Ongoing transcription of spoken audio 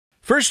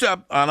First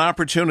up on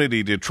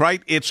Opportunity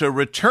Detroit, it's a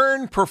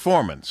return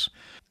performance.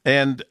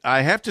 And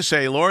I have to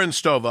say, Lauren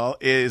Stovall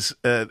is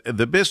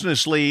the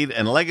business lead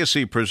and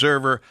legacy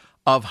preserver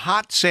of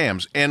Hot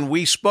Sam's. And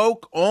we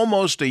spoke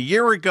almost a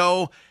year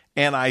ago,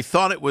 and I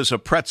thought it was a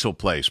pretzel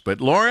place.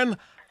 But Lauren,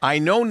 I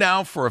know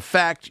now for a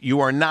fact you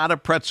are not a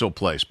pretzel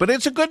place. But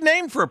it's a good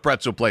name for a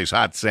pretzel place,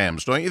 Hot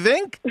Sam's, don't you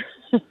think?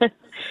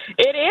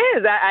 It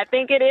is. I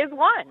think it is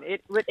one.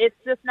 It's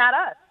just not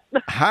us.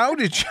 How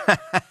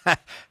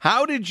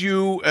did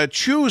you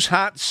choose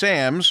Hot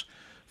Sam's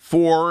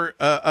for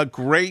a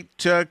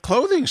great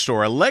clothing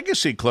store, a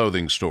legacy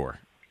clothing store?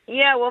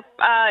 Yeah, well,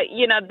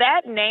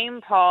 that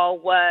name, Paul,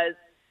 was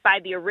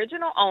by the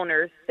original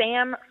owners,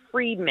 Sam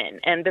Friedman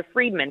and the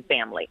Friedman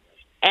family.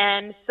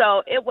 And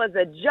so it was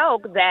a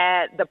joke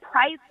that the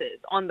prices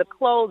on the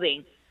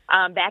clothing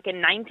back in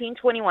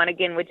 1921,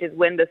 again, which is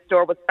when the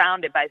store was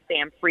founded by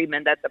Sam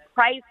Friedman, that the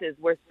prices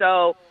were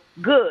so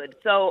good,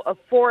 so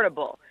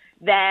affordable,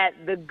 that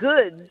the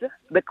goods,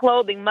 the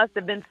clothing must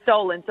have been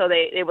stolen, so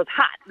it was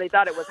hot. They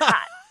thought it was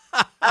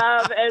hot.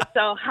 And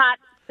so Hot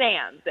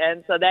Sam's.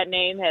 And so that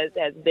name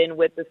has been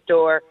with the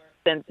store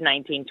since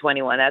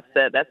 1921. That's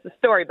the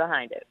story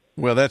behind it.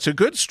 Well, that's a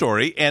good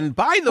story. And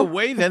by the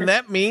way, then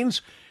that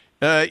means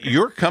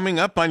you're coming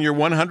up on your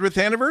 100th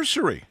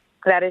anniversary.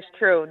 That is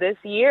true. This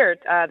year,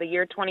 the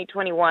year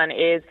 2021,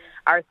 is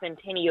our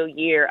centennial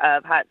year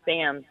of Hot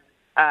Sam's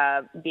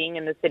being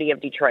in the city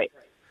of Detroit.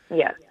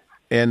 Yes.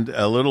 And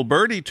Little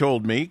Birdie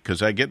told me,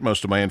 because I get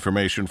most of my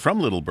information from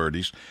Little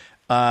Birdies,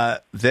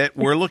 that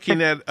we're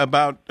looking at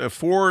about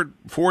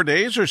 4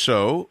 days or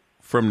so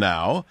from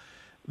now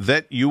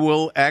that you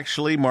will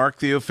actually mark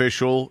the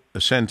official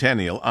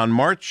centennial on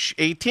March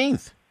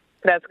 18th.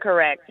 That's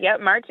correct.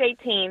 Yep, March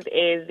 18th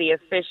is the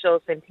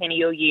official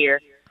centennial year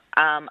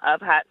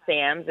of Hot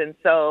Sam's. And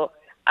so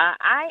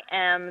I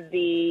am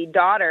the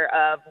daughter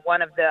of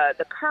one of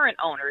the current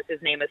owners.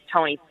 His name is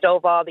Tony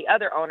Stovall. The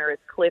other owner is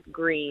Cliff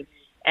Green.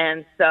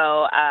 And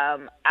so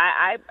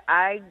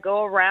I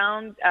go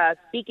around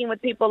speaking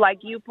with people like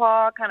you,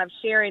 Paul, kind of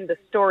sharing the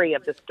story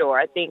of the store.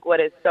 I think what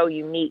is so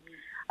unique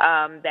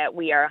that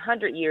we are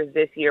 100 years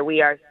this year.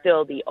 We are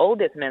still the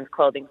oldest men's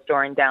clothing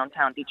store in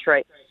downtown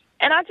Detroit.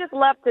 And I just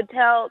love to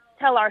tell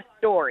our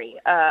story,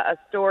 a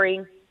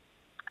story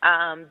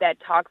that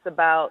talks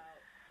about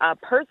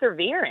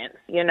perseverance.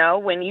 You know,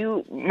 when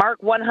you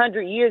mark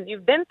 100 years,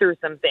 you've been through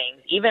some things.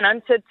 Even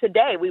unto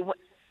today,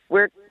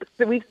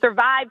 we've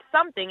survived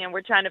something, and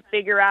we're trying to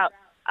figure out,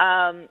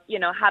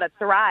 how to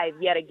thrive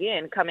yet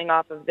again coming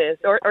off of this,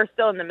 or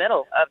still in the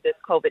middle of this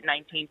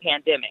COVID-19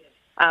 pandemic.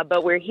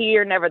 But we're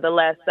here,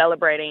 nevertheless,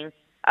 celebrating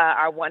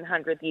our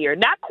 100th year.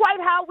 Not quite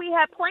how we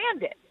had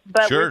planned it,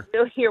 but Sure. We're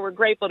still here. We're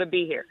grateful to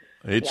be here.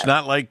 It's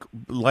not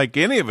like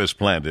any of us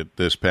planned it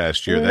this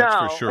past year,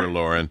 that's No. for sure,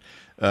 Lauren.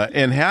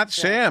 And Hot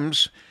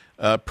Sam's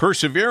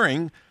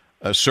persevering,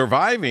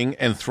 surviving,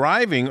 and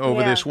thriving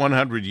over this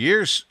 100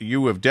 years,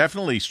 you have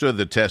definitely stood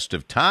the test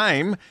of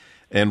time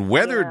and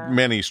weathered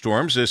many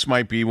storms. This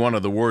might be one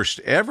of the worst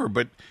ever,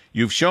 but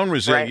you've shown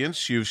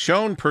resilience, you've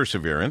shown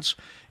perseverance,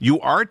 you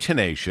are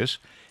tenacious.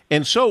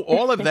 And so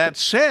all of that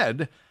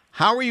said,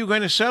 how are you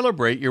going to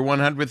celebrate your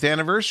 100th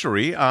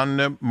anniversary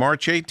on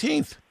March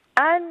 18th?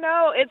 I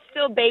know, it's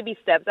still baby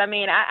steps. I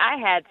mean, I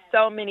had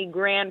so many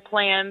grand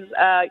plans,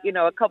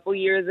 a couple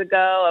years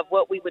ago of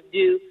what we would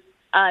do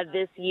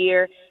this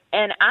year.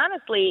 And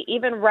honestly,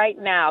 even right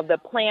now, the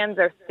plans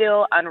are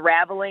still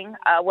unraveling.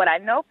 What I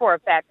know for a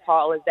fact,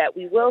 Paul, is that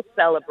we will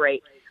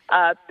celebrate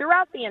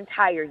throughout the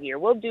entire year.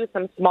 We'll do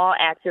some small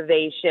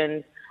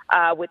activations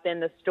within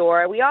the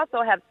store. We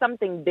also have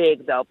something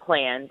big, though,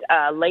 planned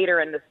later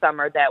in the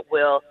summer that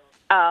will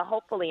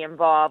hopefully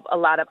involve a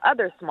lot of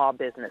other small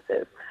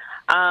businesses.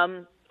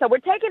 So we're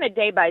taking it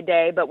day by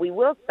day, but we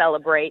will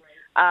celebrate.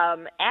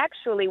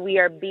 Actually, we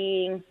are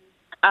being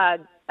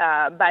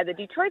by the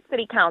Detroit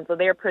City Council.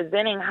 They're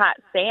presenting Hot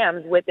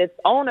Sam's with its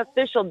own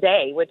official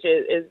day, which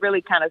is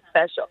really kind of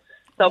special.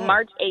 So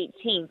March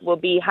 18th will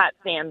be Hot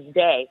Sam's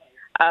Day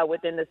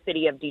within the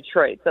city of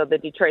Detroit. So the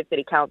Detroit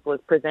City Council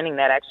is presenting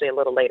that actually a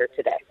little later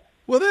today.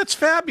 Well, that's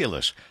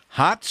fabulous.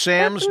 Hot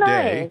Sam's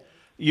Day.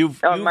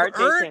 You've March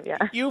earned,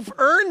 18th, you've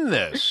earned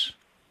this.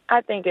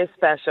 I think it's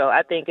special.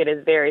 I think it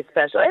is very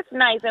special. It's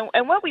nice.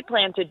 And what we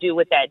plan to do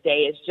with that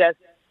day is just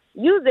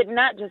use it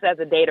not just as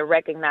a day to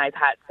recognize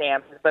Hot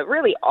Sam's, but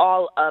really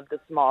all of the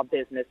small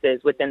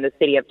businesses within the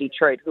city of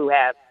Detroit who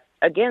have,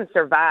 again,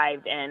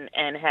 survived and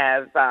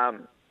have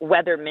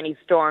weathered many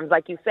storms,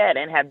 like you said,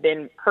 and have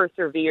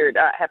persevered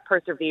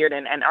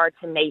and are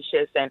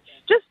tenacious, and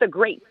just a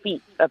great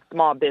feat of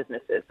small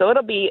businesses. So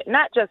it'll be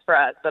not just for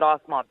us, but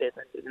all small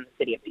businesses in the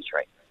city of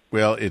Detroit.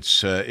 Well,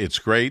 it's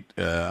great,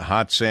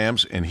 Hot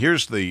Sam's. And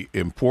here's the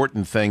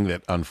important thing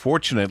that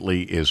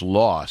unfortunately is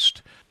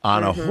lost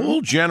on a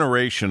whole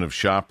generation of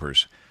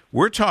shoppers.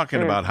 We're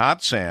talking about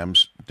Hot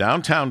Sam's,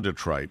 downtown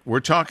Detroit. We're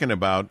talking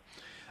about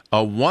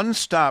a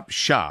one-stop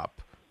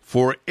shop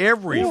for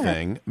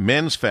everything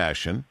men's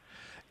fashion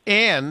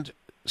and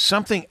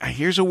something,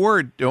 here's a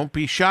word, don't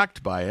be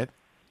shocked by it,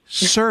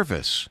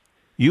 service.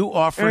 You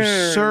offer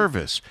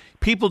service.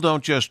 People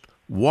don't just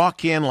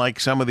walk in like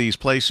some of these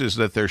places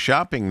that they're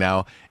shopping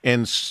now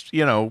and,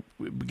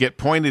 get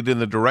pointed in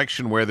the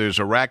direction where there's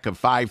a rack of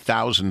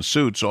 5,000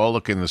 suits all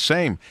looking the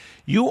same.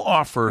 You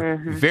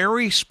offer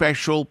very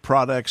special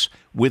products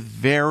with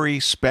very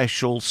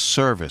special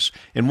service.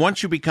 And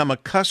once you become a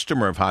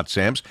customer of Hot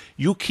Sam's,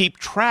 you keep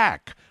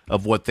track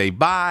of what they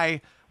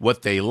buy,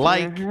 what they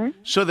like,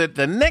 so that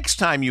the next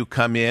time you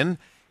come in,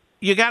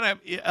 you got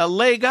a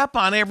leg up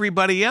on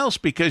everybody else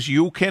because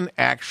you can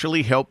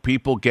actually help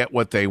people get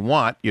what they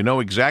want. You know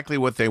exactly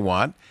what they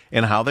want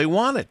and how they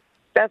want it.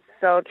 That's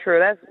so true.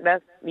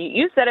 That's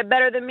you said it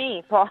better than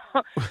me, Paul.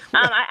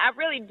 I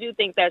really do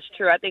think that's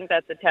true. I think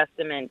that's a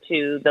testament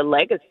to the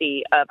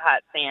legacy of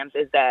Hot Sam's,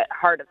 is that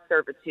heart of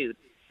servitude.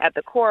 At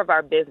the core of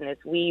our business,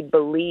 we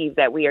believe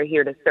that we are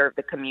here to serve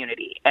the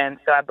community. And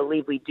so I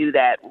believe we do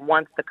that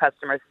once the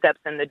customer steps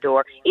in the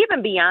door,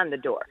 even beyond the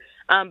door.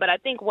 But I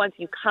think once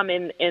you come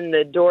in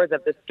the doors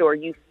of the store,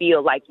 you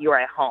feel like you're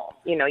at home.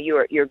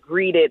 You're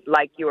greeted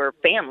like your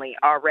family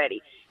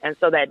already. And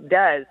so that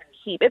does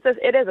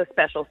it is a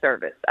special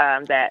service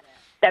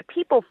that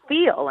people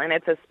feel, and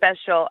it's a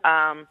special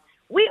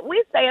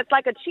we say it's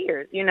like a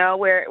Cheers,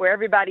 where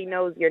everybody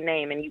knows your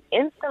name and you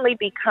instantly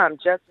become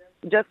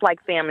just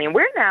like family. And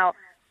we're now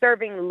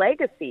serving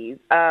legacies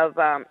of,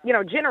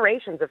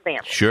 generations of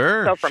families.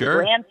 Sure. So from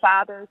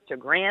grandfathers to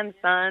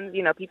grandsons,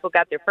 people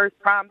got their first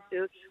prom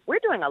suit. We're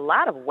doing a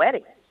lot of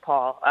weddings,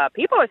 Paul.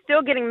 People are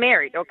still getting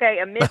married, okay,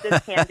 amid this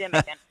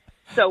pandemic. And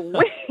so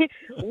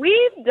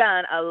we've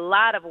done a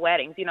lot of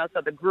weddings,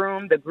 so the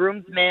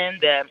groomsmen,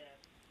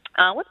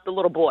 what's the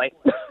little boy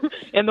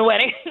in the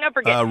wedding? I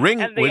forget.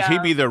 Would he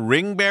be the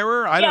ring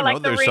bearer? I don't know.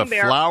 Like There's a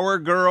flower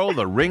girl,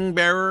 the ring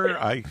bearer.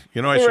 I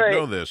should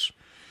know this.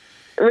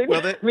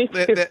 Well,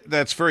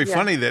 that's very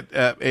funny.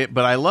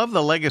 But I love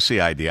the legacy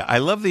idea. I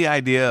love the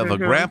idea of a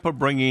grandpa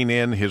bringing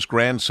in his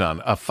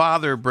grandson, a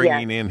father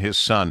bringing in his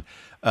son,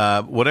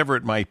 whatever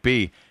it might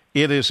be.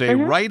 It is a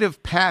rite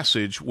of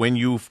passage when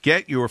you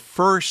get your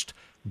first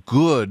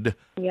good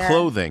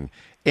clothing.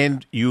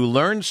 And you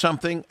learn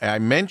something. I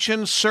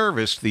mentioned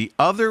service. The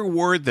other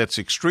word that's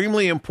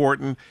extremely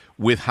important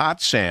with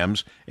Hot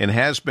Sam's and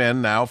has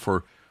been now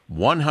for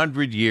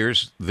 100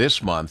 years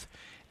this month,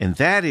 and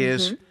that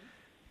is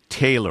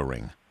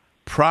tailoring.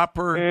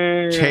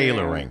 Proper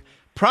tailoring.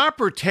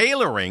 Proper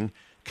tailoring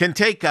can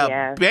take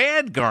a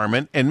bad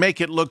garment and make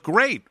it look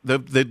great. The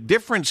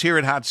difference here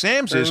at Hot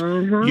Sam's is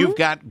you've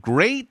got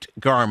great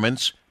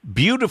garments,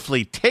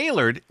 beautifully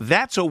tailored.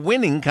 That's a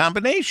winning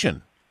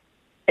combination.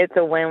 It's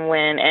a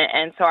win-win.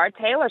 And so our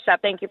tailor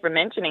shop, thank you for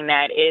mentioning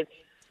that, is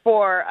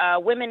for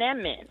women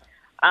and men.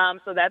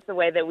 So that's the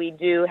way that we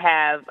do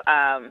have,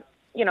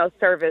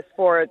 service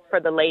for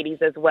the ladies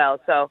as well.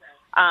 So,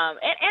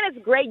 and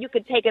it's great. You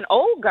could take an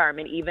old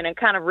garment even and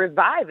kind of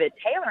revive it.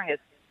 Tailoring is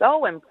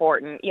so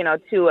important,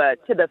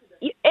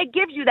 it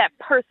gives you that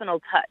personal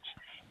touch.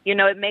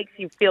 It makes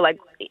you feel like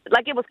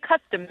it was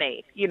custom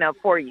made,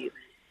 for you.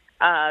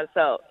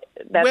 So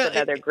that's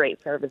another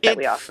great service that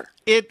we offer.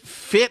 It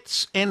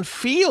fits and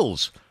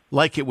feels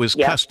like it was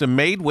custom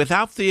made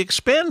without the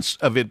expense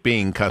of it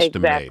being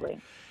custom made.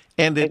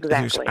 And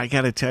I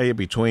got to tell you,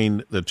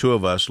 between the two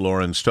of us,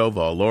 Lauren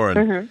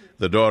Stovall,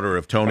 the daughter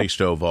of Tony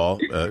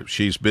Stovall,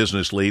 she's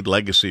business lead,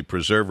 legacy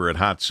preserver at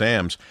Hot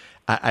Sam's.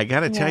 I got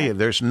to tell you,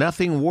 there's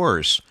nothing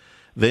worse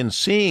than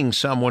seeing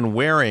someone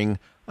wearing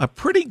a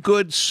pretty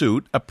good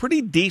suit, a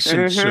pretty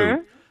decent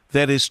suit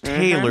that is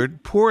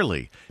tailored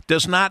poorly,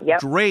 does not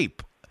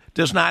drape,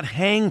 does not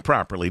hang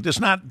properly, does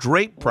not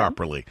drape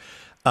properly.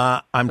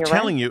 I'm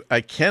telling you,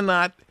 I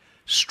cannot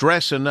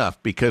stress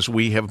enough, because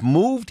we have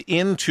moved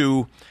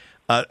into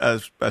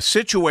a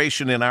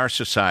situation in our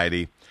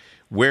society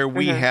where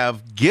we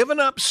have given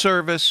up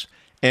service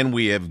and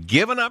we have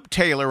given up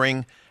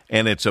tailoring,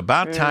 and it's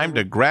about time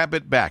to grab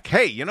it back.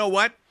 Hey, you know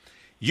what?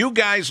 You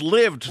guys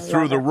lived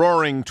through the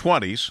Roaring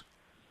 20s.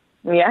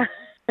 Yeah.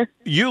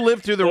 You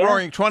lived through the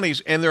Roaring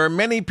 20s, and there are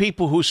many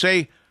people who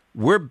say,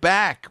 we're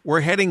back.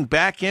 We're heading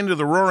back into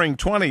the Roaring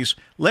 20s.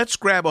 Let's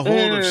grab a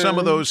hold of some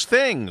of those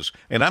things.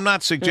 And I'm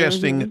not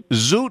suggesting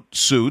zoot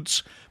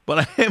suits,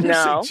 but I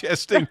am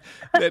suggesting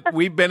that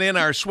we've been in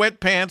our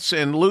sweatpants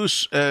and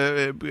loose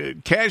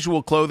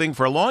casual clothing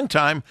for a long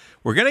time.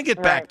 We're going to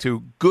get back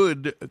to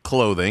good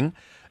clothing.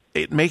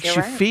 It makes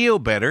you feel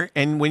better,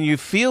 and when you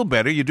feel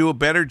better, you do a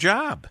better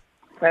job.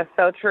 That's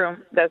so true.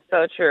 That's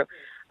so true.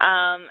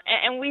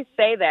 And we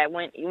say that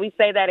when we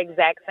say that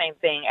exact same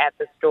thing at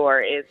the store,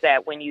 is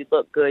that when you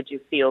look good, you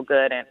feel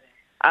good.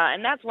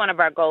 And that's one of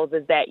our goals,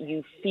 is that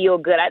you feel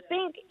good. I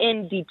think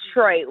in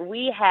Detroit,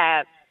 we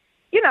have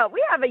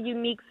a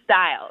unique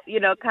style,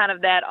 kind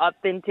of that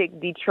authentic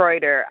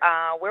Detroiter,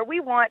 where we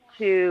want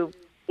to,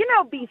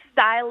 be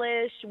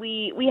stylish.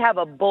 We have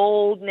a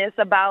boldness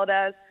about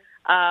us.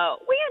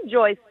 We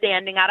enjoy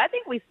standing out. I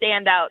think we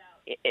stand out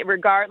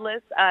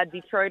regardless,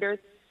 Detroiters,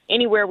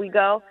 anywhere we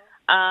go.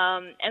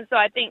 And so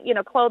I think,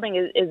 clothing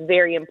is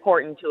very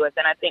important to us.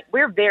 And I think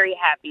we're very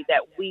happy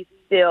that we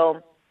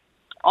still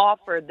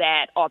offer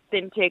that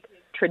authentic,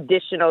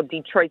 traditional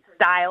Detroit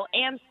style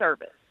and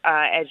service,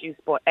 as you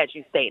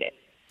stated.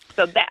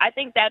 So I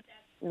think that's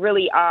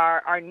really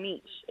our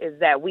niche, is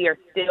that we are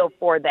still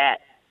for that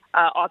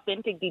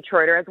authentic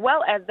Detroiter as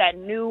well as that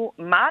new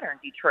modern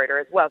Detroiter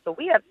as well. So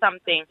we have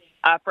something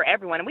for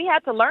everyone. And we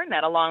had to learn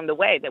that along the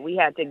way, that we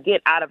had to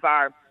get out of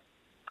our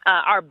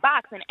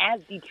box. And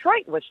as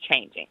Detroit was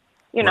changing,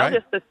 right.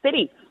 Just the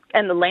city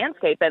and the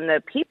landscape and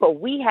the people,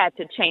 we had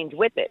to change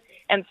with it.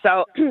 And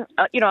so,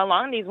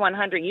 along these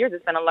 100 years,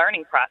 it's been a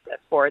learning process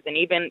for us. And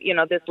even,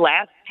 this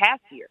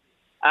past year,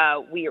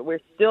 we're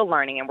still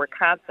learning, and we're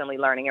constantly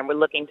learning, and we're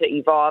looking to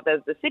evolve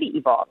as the city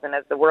evolves and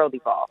as the world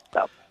evolves.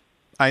 So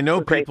I know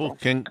people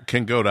can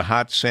go to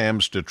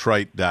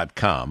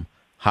HotSamsDetroit.com,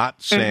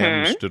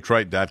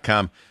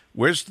 HotSamsDetroit.com.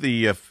 Where's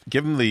the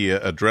give them the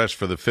address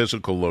for the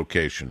physical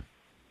location?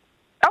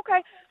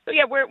 Okay. So,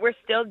 yeah, we're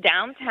still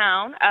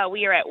downtown.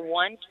 We are at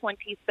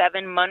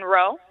 127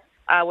 Monroe,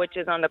 which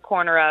is on the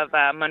corner of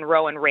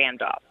Monroe and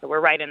Randolph. So we're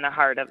right in the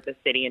heart of the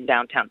city in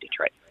downtown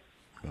Detroit.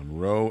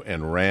 Monroe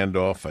and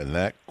Randolph, and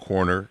that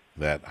corner,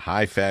 that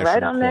high fashion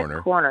corner. Right on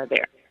that corner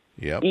there.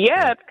 Yep.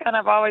 Yeah, it's kind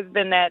of always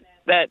been that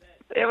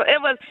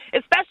it was,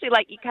 especially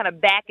like kind of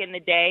back in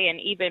the day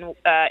and even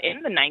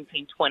in the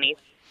 1920s,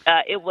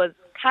 it was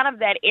kind of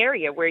that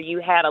area where you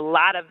had a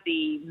lot of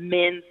the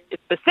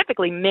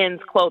specifically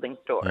men's clothing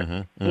stores. Mm-hmm,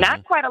 mm-hmm.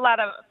 Not quite a lot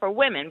for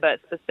women, but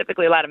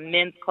specifically a lot of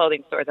men's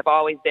clothing stores have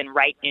always been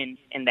right in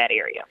that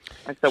area.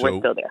 And so we're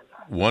still there.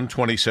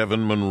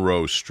 127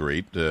 Monroe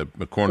Street, the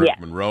corner of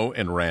Monroe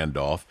and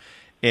Randolph.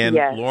 And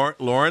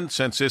Lauren,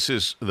 since this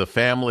is the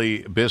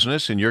family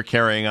business and you're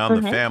carrying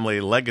on the family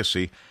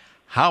legacy,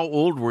 how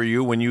old were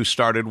you when you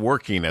started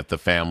working at the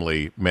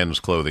family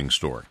men's clothing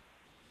store?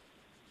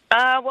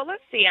 Well,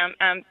 let's see.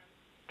 I'm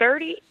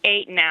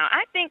 38 now.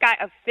 I think I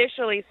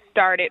officially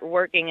started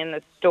working in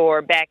the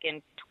store back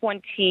in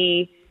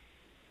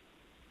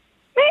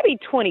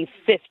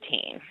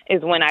 2015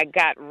 is when I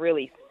got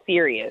really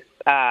serious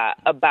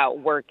about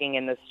working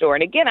in the store.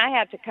 And again, I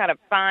had to kind of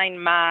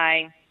find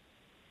my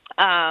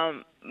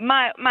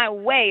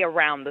way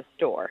around the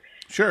store.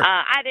 Sure.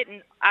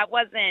 I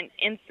wasn't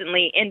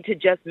instantly into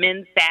just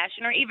men's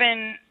fashion or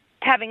even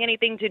having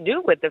anything to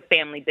do with the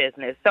family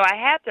business. So I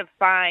had to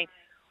find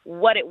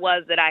what it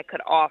was that I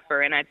could offer.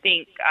 And I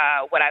think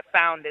what I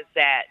found is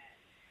that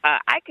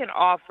I can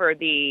offer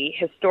the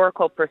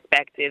historical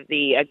perspective,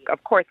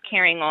 of course,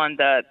 carrying on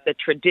the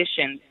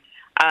traditions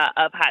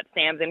of Hot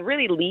Sam's and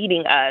really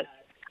leading us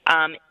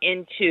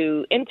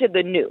into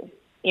the new,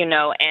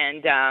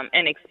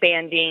 and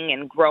expanding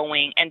and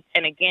growing and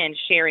again,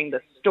 sharing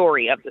the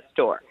story of the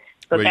store.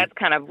 So that's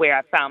kind of where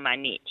I found my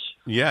niche.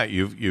 Yeah,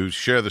 you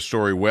share the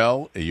story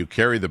well. You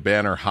carry the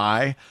banner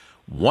high.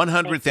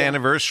 100th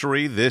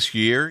anniversary this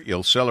year.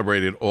 You'll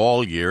celebrate it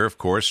all year, of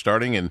course,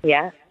 starting in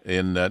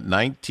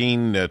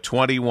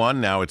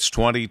 1921. Now it's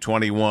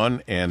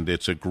 2021, and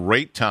it's a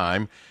great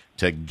time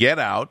to get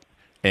out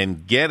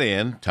and get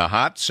in to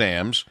Hot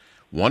Sam's,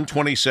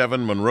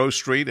 127 Monroe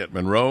Street at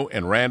Monroe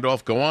and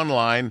Randolph. Go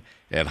online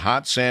at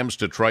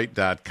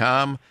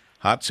HotSamsDetroit.com,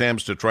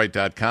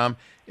 HotSamsDetroit.com,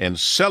 and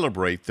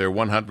celebrate their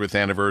 100th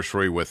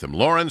anniversary with them.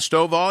 Lauren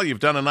Stovall, you've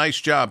done a nice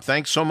job.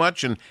 Thanks so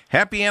much, and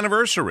happy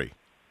anniversary.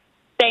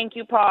 Thank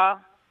you, Paul.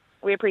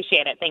 We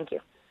appreciate it. Thank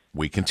you.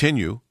 We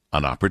continue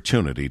on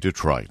Opportunity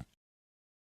Detroit.